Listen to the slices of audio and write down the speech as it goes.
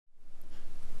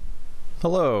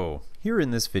Hello! Here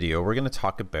in this video we're going to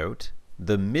talk about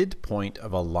the midpoint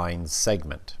of a line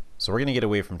segment. So we're going to get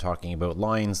away from talking about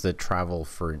lines that travel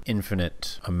for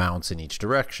infinite amounts in each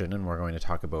direction, and we're going to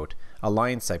talk about a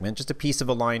line segment, just a piece of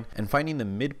a line, and finding the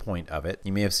midpoint of it.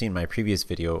 You may have seen my previous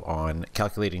video on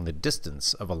calculating the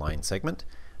distance of a line segment,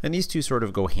 and these two sort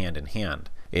of go hand in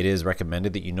hand. It is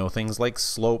recommended that you know things like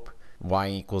slope, y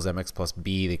equals mx plus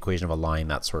b, the equation of a line,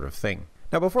 that sort of thing.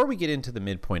 Now, before we get into the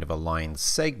midpoint of a line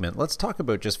segment, let's talk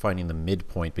about just finding the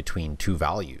midpoint between two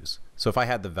values. So if I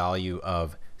had the value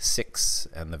of 6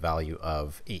 and the value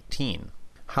of 18,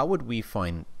 how would we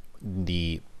find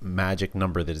the magic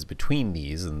number that is between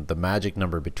these? And the magic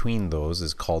number between those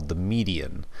is called the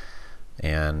median.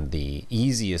 And the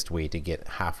easiest way to get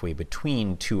halfway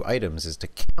between two items is to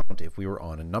count if we were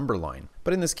on a number line.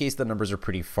 But in this case, the numbers are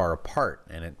pretty far apart,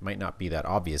 and it might not be that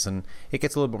obvious. And it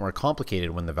gets a little bit more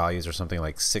complicated when the values are something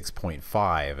like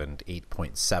 6.5 and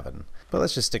 8.7. But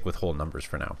let's just stick with whole numbers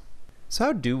for now. So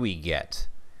how do we get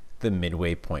the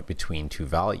midway point between two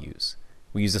values?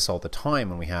 We use this all the time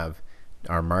when we have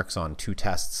our marks on two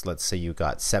tests. Let's say you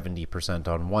got 70%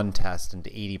 on one test and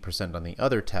 80% on the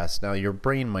other test. Now your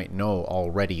brain might know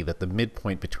already that the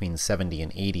midpoint between 70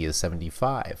 and 80 is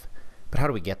 75. But how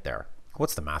do we get there?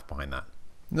 What's the math behind that?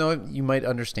 No, you might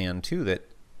understand too that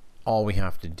all we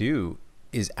have to do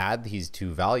is add these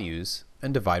two values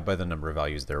and divide by the number of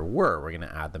values there were. We're going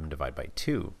to add them and divide by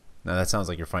 2. Now that sounds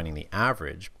like you're finding the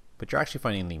average, but you're actually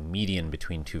finding the median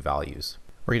between two values.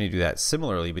 We're going to do that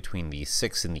similarly between the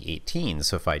 6 and the 18.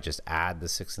 So if I just add the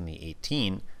 6 and the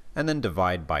 18 and then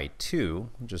divide by 2,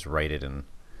 just write it in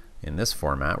this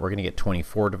format, we're going to get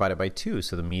 24 divided by 2.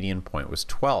 So the median point was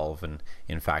 12. And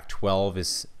in fact, 12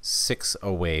 is 6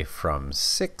 away from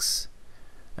 6.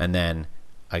 And then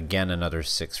again, another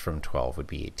 6 from 12 would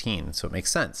be 18. So it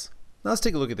makes sense. Now let's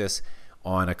take a look at this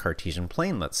on a Cartesian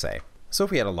plane, let's say. So if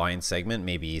we had a line segment,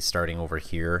 maybe starting over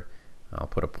here, I'll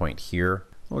put a point here.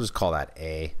 We'll just call that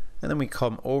A. And then we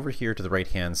come over here to the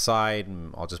right-hand side,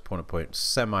 and I'll just put a point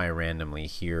semi-randomly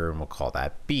here, and we'll call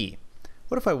that B.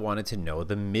 What if I wanted to know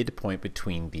the midpoint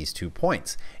between these 2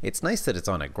 points? It's nice that it's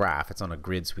on a graph. It's on a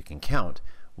grid so we can count.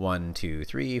 1, 2,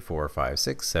 3, 4, 5,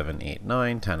 6, 7, 8,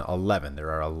 9, 10, 11.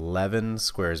 There are 11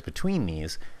 squares between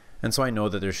these. And so I know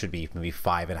that there should be maybe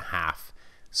 5.5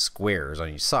 squares on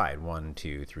each side. 1,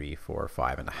 2, 3, 4,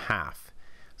 5.5.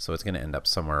 So it's going to end up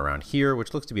somewhere around here,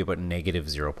 which looks to be about negative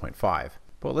 0.5.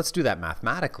 But let's do that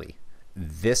mathematically.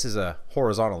 This is a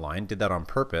horizontal line, did that on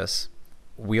purpose.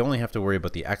 We only have to worry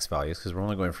about the x values because we're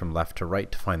only going from left to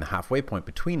right to find the halfway point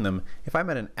between them. If I'm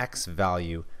at an x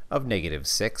value of negative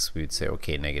 6, we would say,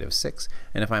 okay, negative 6.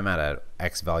 And if I'm at an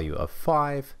x value of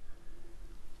 5,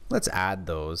 let's add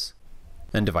those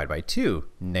and divide by 2.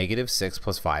 Negative 6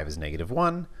 plus 5 is negative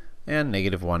 1. And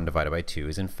negative 1 divided by 2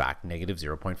 is in fact negative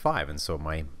 0.5. And so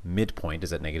my midpoint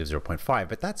is at negative 0.5,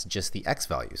 but that's just the x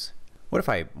values. What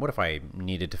if I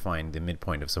needed to find the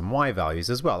midpoint of some y values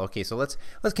as well? Okay, so let's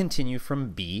continue from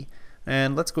B,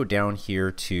 and let's go down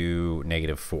here to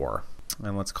negative 4.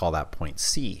 And let's call that point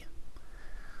C.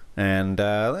 And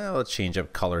let's change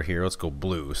up color here. Let's go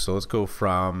blue. So let's go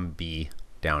from B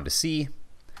down to C,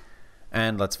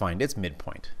 and let's find its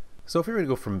midpoint. So if we were to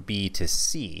go from B to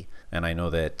C, and I know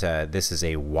that this is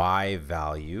a y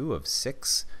value of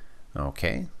 6,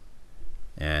 okay,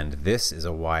 and this is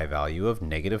a y value of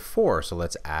negative 4. So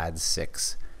let's add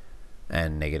 6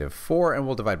 and negative 4, and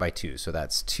we'll divide by 2. So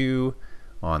that's 2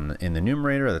 in the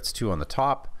numerator, that's 2 on the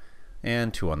top,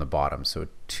 and 2 on the bottom. So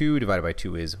 2 divided by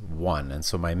 2 is 1. And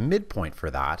so my midpoint for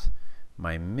that,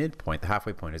 the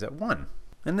halfway point, is at 1.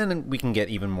 And then we can get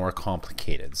even more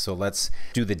complicated. So let's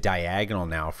do the diagonal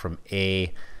now from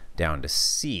A down to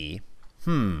C.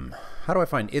 How do I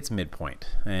find its midpoint?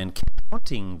 And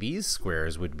counting these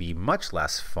squares would be much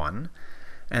less fun.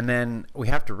 And then we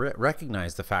have to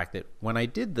recognize the fact that when I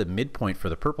did the midpoint for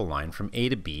the purple line from A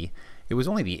to B, it was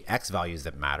only the x values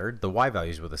that mattered. The y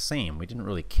values were the same. We didn't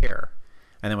really care.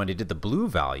 And then when I did the blue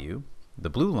value, the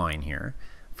blue line here,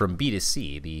 from B to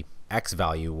C, the x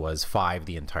value was 5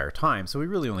 the entire time, so we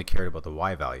really only cared about the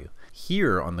y value.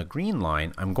 Here on the green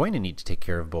line, I'm going to need to take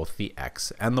care of both the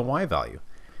x and the y value.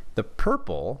 The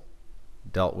purple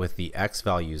dealt with the x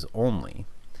values only.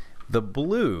 The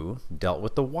blue dealt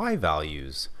with the y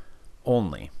values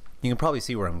only. You can probably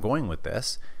see where I'm going with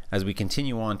this. As we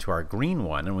continue on to our green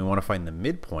one and we want to find the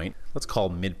midpoint, let's call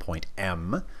midpoint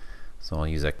M. So I'll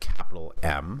use a capital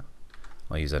M.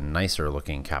 I'll use a nicer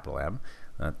looking capital M.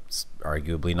 That's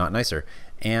arguably not nicer.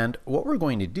 And what we're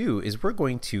going to do is we're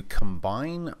going to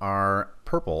combine our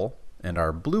purple and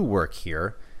our blue work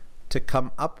here to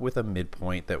come up with a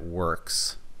midpoint that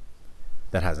works,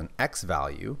 that has an x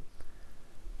value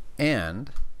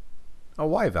and a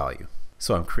y value.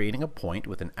 So I'm creating a point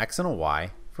with an x and a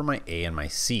y for my a and my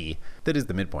c that is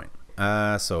the midpoint.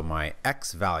 So my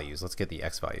x values, let's get the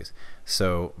x values.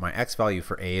 So my x value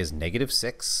for a is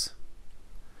 -6,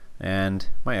 and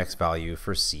my x value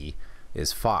for c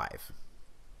is 5.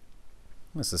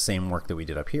 It's the same work that we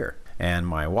did up here. And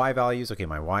my y values, okay,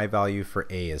 my y value for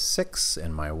a is 6,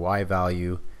 and my y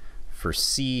value for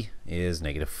c is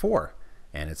 -4.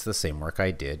 And it's the same work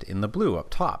I did in the blue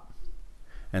up top.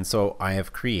 And so I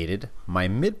have created my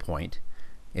midpoint.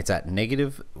 It's at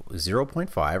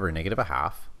 -0.5 or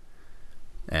 -0.5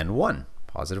 and 1,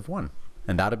 +1.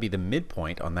 And that'll be the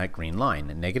midpoint on that green line,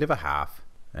 -0.5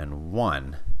 and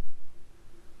 1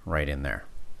 right in there.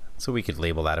 So we could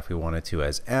label that if we wanted to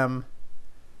as m,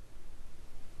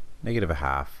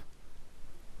 -0.5,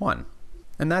 1.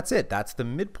 And that's it. That's the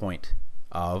midpoint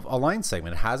of a line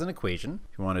segment. It has an equation.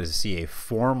 If you wanted to see a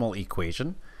formal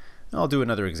equation, I'll do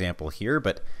another example here,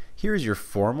 but here's your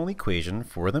formal equation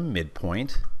for the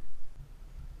midpoint.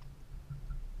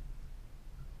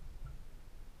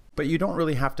 But you don't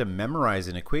really have to memorize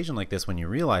an equation like this when you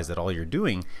realize that all you're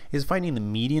doing is finding the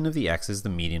median of the x's, the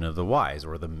median of the y's,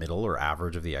 or the middle or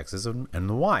average of the x's and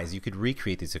the y's. You could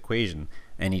recreate this equation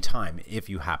anytime if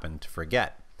you happen to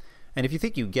forget. And if you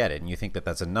think you get it and you think that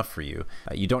that's enough for you,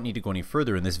 you don't need to go any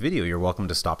further in this video. You're welcome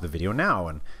to stop the video now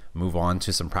and move on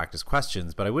to some practice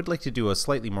questions. But I would like to do a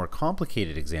slightly more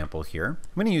complicated example here.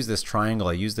 I'm going to use this triangle.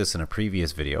 I used this in a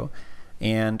previous video.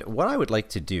 And what I would like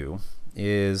to do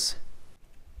is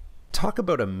talk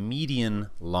about a median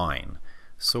line.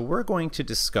 So we're going to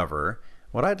discover,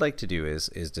 what I'd like to do is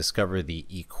discover the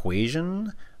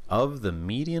equation of the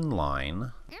median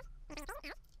line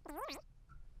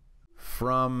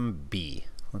from B.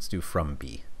 Let's do from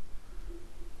B.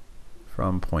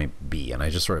 From point B. And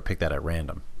I just sort of picked that at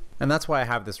random. And that's why I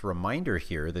have this reminder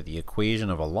here that the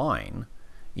equation of a line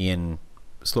in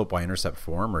slope y-intercept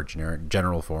form or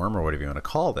general form or whatever you want to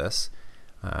call this,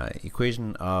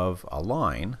 equation of a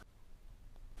line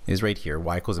is right here,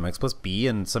 y equals mx plus b,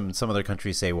 and some other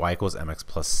countries say y equals mx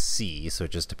plus c, so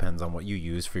it just depends on what you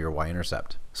use for your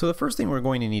y-intercept. So the first thing we're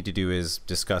going to need to do is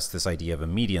discuss this idea of a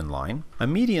median line. A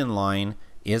median line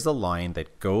is a line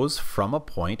that goes from a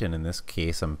point, and in this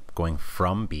case I'm going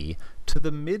from B, to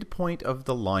the midpoint of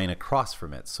the line across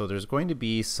from it. So there's going to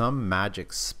be some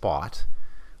magic spot.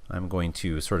 I'm going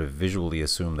to sort of visually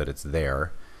assume that it's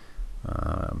there.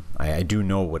 I do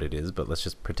know what it is, but let's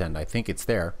just pretend I think it's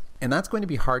there. And that's going to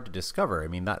be hard to discover. I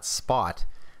mean, that spot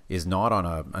is not on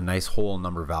a nice whole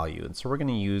number value. And so we're going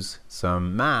to use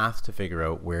some math to figure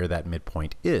out where that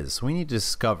midpoint is. So we need to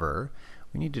discover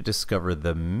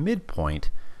the midpoint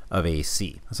of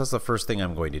AC. So that's the first thing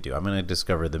I'm going to do. I'm going to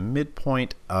discover the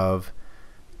midpoint of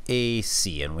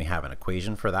AC, and we have an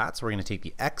equation for that. So we're going to take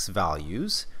the x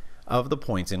values of the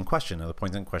points in question. Now, the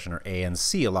points in question are A and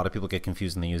C. A lot of people get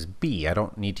confused and they use B. I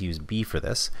don't need to use B for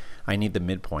this. I need the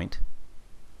midpoint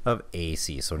of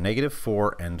AC. So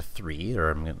 -4 and 3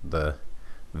 are the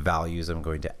values I'm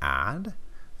going to add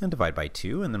and divide by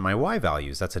 2. And then my y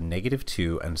values, that's a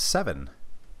 -2 and 7.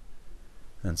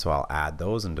 And so I'll add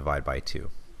those and divide by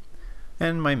 2.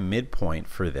 And my midpoint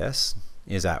for this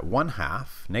is at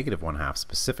 1/2, -1/2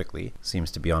 specifically,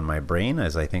 seems to be on my brain,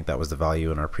 as I think that was the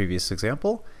value in our previous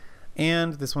example.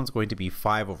 And this one's going to be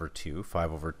 5/2,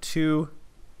 5/2.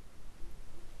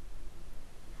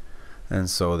 And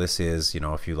so this is, you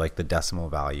know, if you like the decimal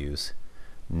values,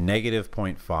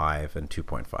 -0.5 and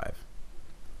 2.5.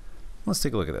 Let's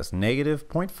take a look at this.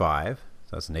 -0.5,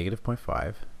 so that's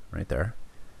 -0.5 right there,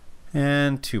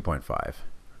 and 2.5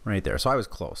 right there. So I was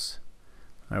close.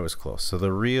 I was close. So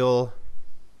the real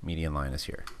median line is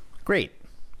here. Great.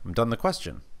 I'm done the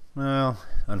question. Well,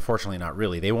 unfortunately not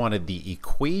really. They wanted the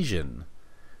equation.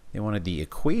 They wanted the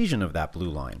equation of that blue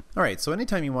line. All right, so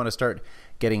anytime you want to start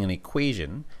getting an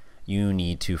equation, you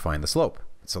need to find the slope.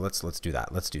 So let's do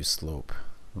that. Let's do slope.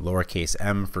 Lowercase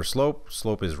m for slope.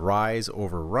 Slope is rise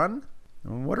over run.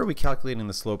 And what are we calculating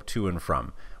the slope to and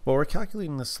from? Well, we're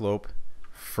calculating the slope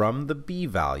from the b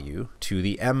value to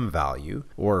the m value,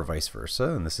 or vice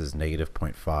versa. And this is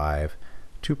 -0.5,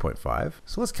 2.5.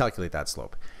 So let's calculate that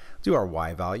slope. Do our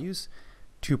y values,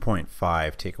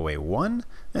 2.5 take away 1,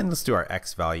 and let's do our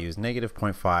x values,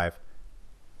 -0.5,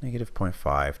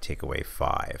 -0.5 take away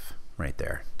 5, right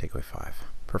there, take away 5,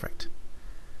 perfect.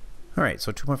 All right,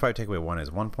 so 2.5 take away 1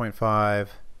 is 1.5,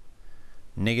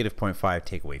 -0.5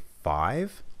 take away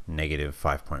 5,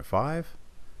 -5.5,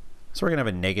 so we're going to have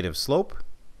a negative slope,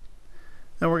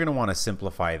 and we're going to want to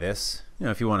simplify this. You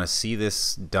know, if you want to see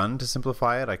this done to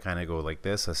simplify it, I kind of go like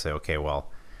this. I say, okay, well,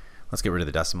 let's get rid of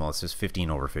the decimal. It's just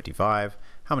 15/55.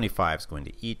 How many 5s go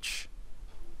into each?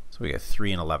 So we get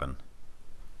 3 and 11.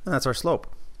 And that's our slope,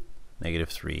 negative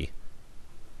 3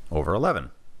 over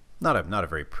 11. Not a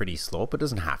very pretty slope. It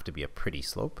doesn't have to be a pretty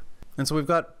slope. And so we've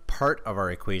got part of our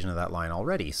equation of that line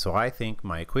already. So I think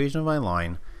my equation of my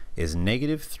line is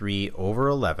negative 3 over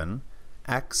 11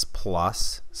 x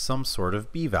plus some sort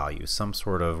of b value, some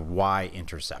sort of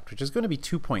y-intercept, which is going to be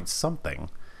 2 point something,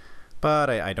 but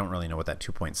I don't really know what that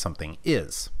 2 point something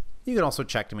is. You can also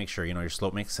check to make sure your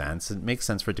slope makes sense. It makes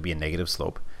sense for it to be a negative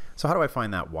slope. So how do I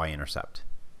find that y-intercept?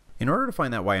 In order to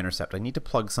find that y-intercept, I need to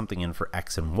plug something in for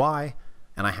x and y,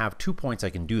 and I have 2 points I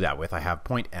can do that with. I have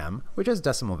point M, which has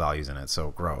decimal values in it,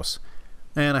 so gross.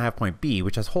 And I have point B,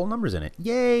 which has whole numbers in it.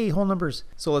 Yay, whole numbers.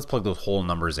 So let's plug those whole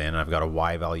numbers in. I've got a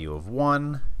y value of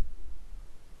 1.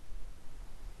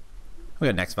 We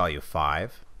got an x value of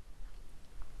 5.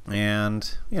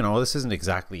 And, this isn't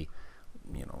exactly,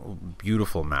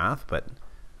 beautiful math, but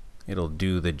it'll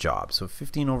do the job. So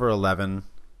 15 over 11.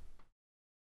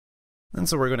 And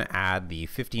so we're going to add the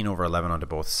 15 over 11 onto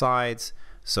both sides.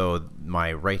 So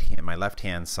my left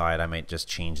hand side, I might just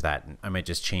change that. I might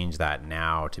just change that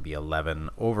now to be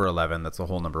 11 over 11. That's the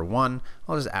whole number 1.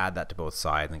 I'll just add that to both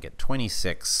sides and get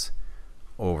 26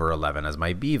 over 11 as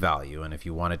my b value. And if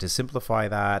you wanted to simplify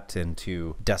that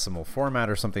into decimal format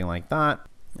or something like that,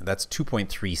 that's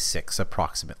 2.36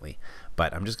 approximately.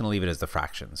 But I'm just going to leave it as the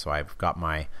fraction. So I've got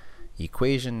my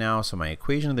equation now. So my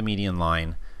equation of the median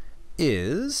line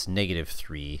is negative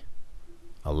 3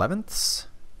 elevenths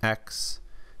x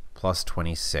plus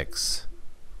 26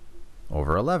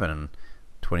 over 11. And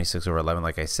 26 over 11,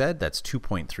 like I said, that's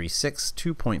 2.36.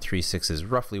 2.36 is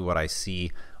roughly what I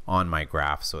see on my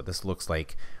graph. So this looks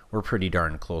like we're pretty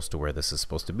darn close to where this is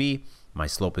supposed to be. My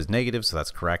slope is negative, so that's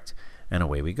correct. And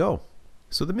away we go.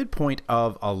 So the midpoint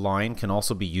of a line can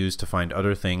also be used to find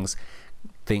other things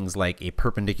like a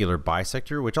perpendicular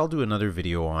bisector, which I'll do another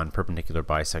video on perpendicular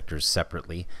bisectors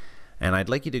separately. And I'd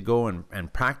like you to go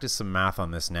and practice some math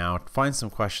on this now. Find some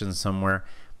questions somewhere.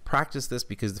 Practice this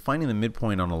because finding the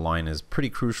midpoint on a line is pretty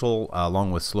crucial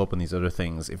along with slope and these other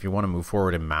things. If you want to move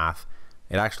forward in math,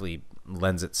 it actually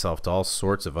lends itself to all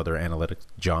sorts of other analytic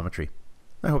geometry.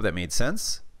 I hope that made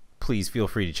sense. Please feel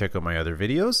free to check out my other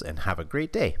videos and have a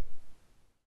great day.